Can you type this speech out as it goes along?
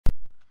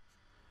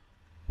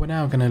We're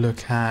now going to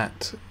look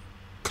at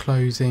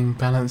closing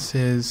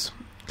balances,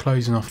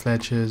 closing off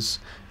ledgers,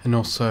 and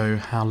also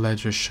how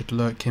ledgers should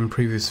look. In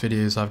previous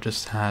videos I've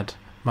just had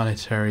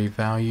monetary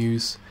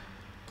values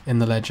in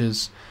the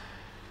ledgers.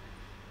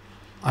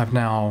 I've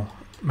now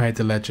made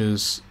the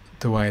ledgers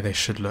the way they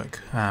should look,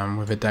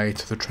 with a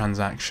date of the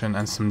transaction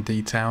and some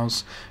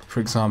details.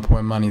 For example,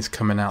 when money's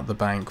coming out the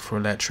bank for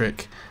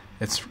electric,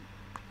 it's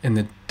in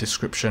the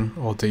description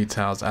or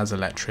details as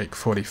electric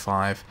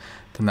 45,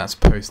 then that's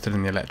posted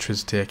in the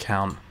electricity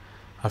account.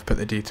 I've put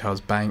the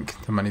details bank,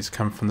 the money's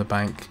come from the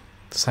bank,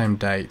 same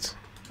date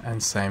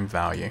and same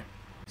value.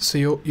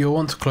 So you'll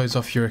want to close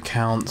off your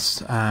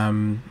accounts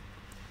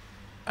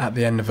at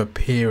the end of a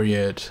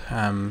period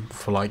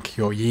for like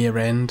your year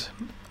end,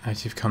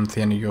 as you've come to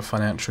the end of your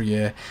financial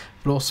year,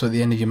 but also at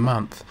the end of your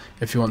month.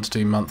 If you want to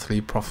do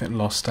monthly profit and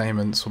loss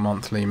statements or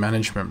monthly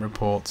management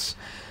reports,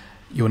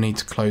 you'll need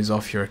to close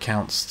off your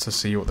accounts to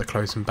see what the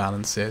closing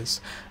balance is,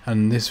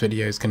 and this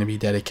video is going to be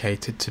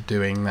dedicated to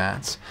doing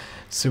that.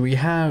 So we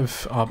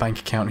have our bank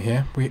account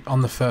here.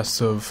 On the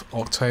 1st of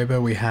October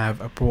we have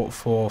a brought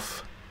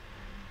forward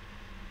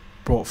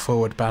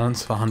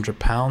balance of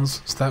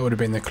 £100, so that would have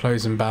been the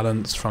closing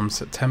balance from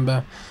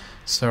September.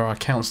 So our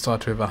account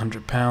started with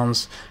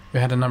 £100. We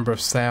had a number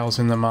of sales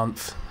in the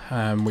month.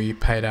 We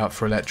paid out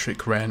for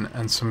electric, rent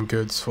and some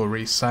goods for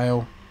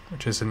resale,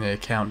 which is in the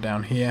account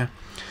down here.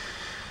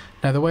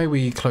 Now the way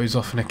we close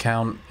off an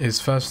account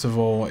is, first of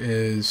all,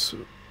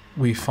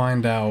 we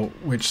find out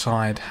which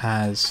side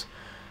has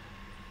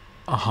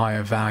a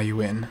higher value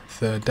in,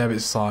 the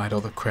debit side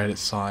or the credit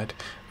side.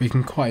 We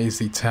can quite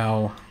easily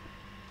tell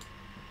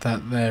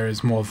that there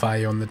is more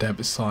value on the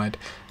debit side.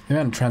 The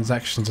amount of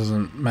transactions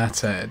doesn't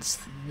matter, it's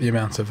the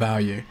amount of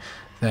value.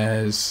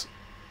 There's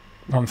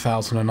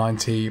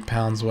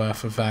 £1,090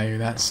 worth of value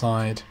that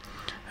side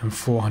and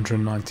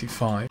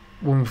 495.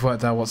 When we've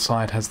worked out what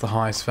side has the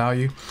highest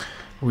value,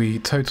 we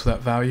total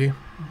that value.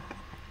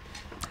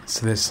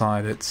 So this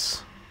side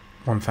it's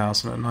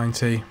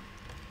 1,090,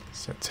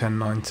 so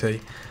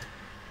 1090,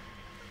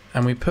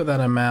 and we put that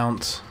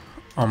amount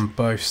on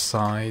both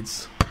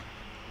sides.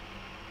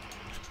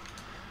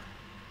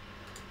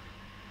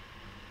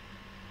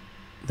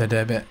 The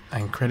debit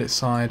and credit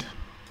side.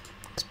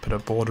 Let's put a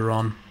border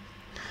on,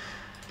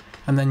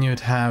 and then you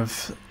would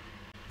have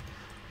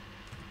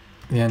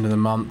the end of the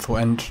month or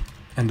end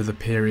of the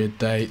period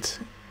date,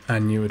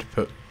 and you would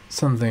put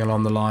something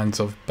along the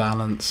lines of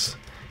balance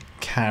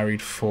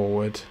carried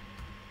forward,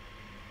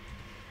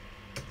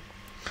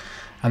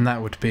 and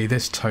that would be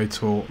this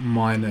total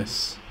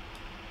minus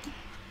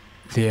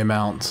the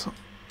amount,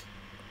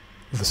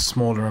 the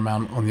smaller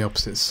amount on the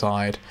opposite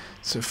side.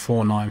 So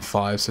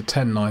 495, so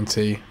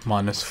 1090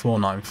 minus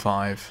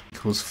 495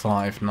 equals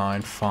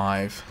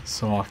 595.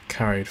 So our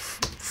carried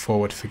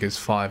forward figure is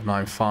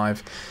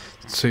 595.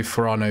 So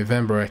for our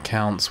November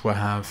accounts we'll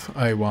have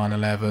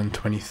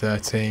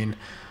 01/11/2013,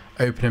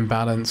 opening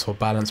balance or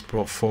balance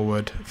brought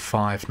forward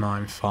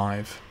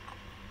 595.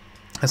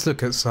 Let's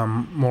look at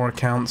some more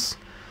accounts.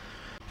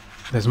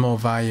 There's more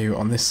value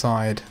on this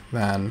side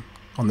than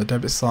on the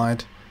debit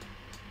side.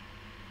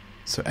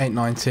 So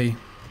 890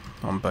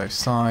 on both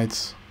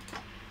sides,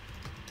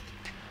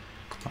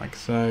 like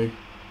so.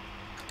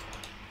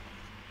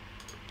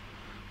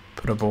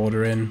 Put a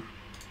border in,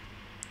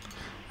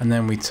 and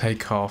then we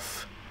take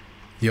off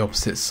the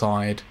opposite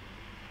side,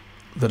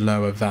 the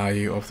lower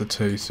value of the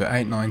two. So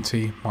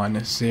 890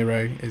 minus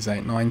 0 is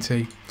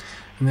 890,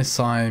 and this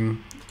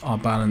time our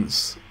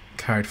balance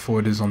carried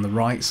forward is on the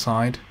right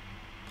side,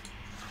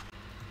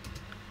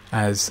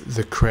 as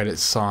the credit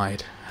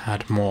side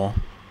had more.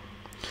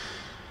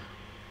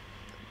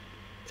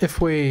 If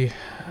we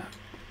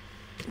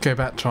go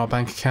back to our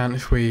bank account,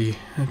 if we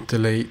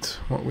delete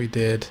what we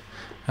did,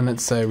 and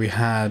let's say we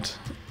had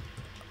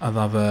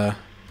another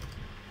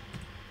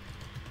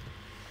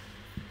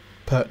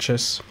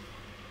purchase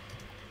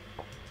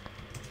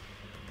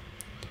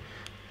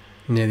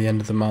near the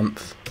end of the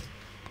month,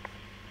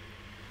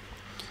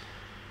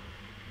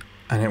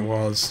 and it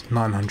was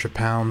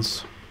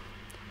 £900.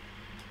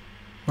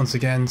 Once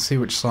again, see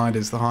which side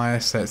is the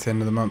highest. So it's the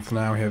end of the month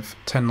now. We have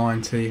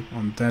 1090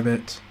 on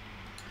debit,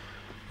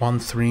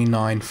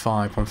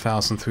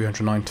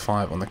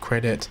 1,395 on the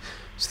credit.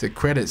 So the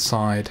credit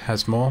side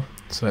has more,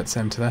 so let's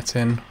enter that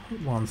in.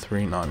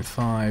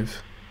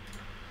 1,395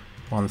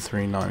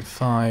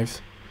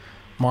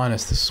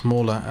 minus the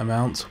smaller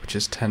amount, which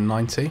is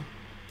 1090.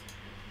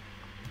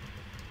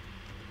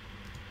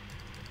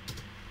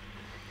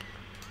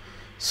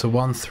 So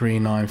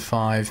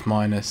 1,395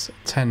 minus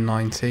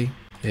 1090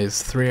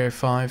 is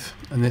 305,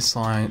 and this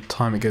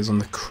time it goes on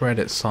the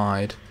credit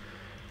side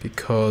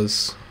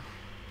because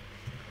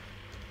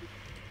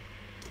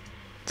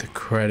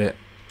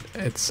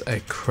it's a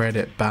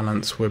credit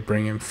balance we're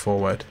bringing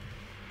forward.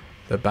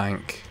 The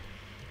bank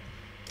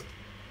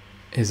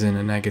is in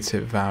a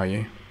negative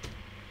value.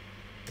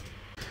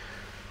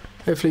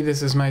 Hopefully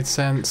this has made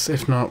sense.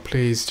 If not,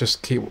 please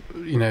just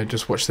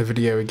just watch the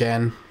video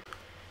again.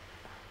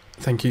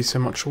 Thank you so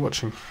much for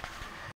watching.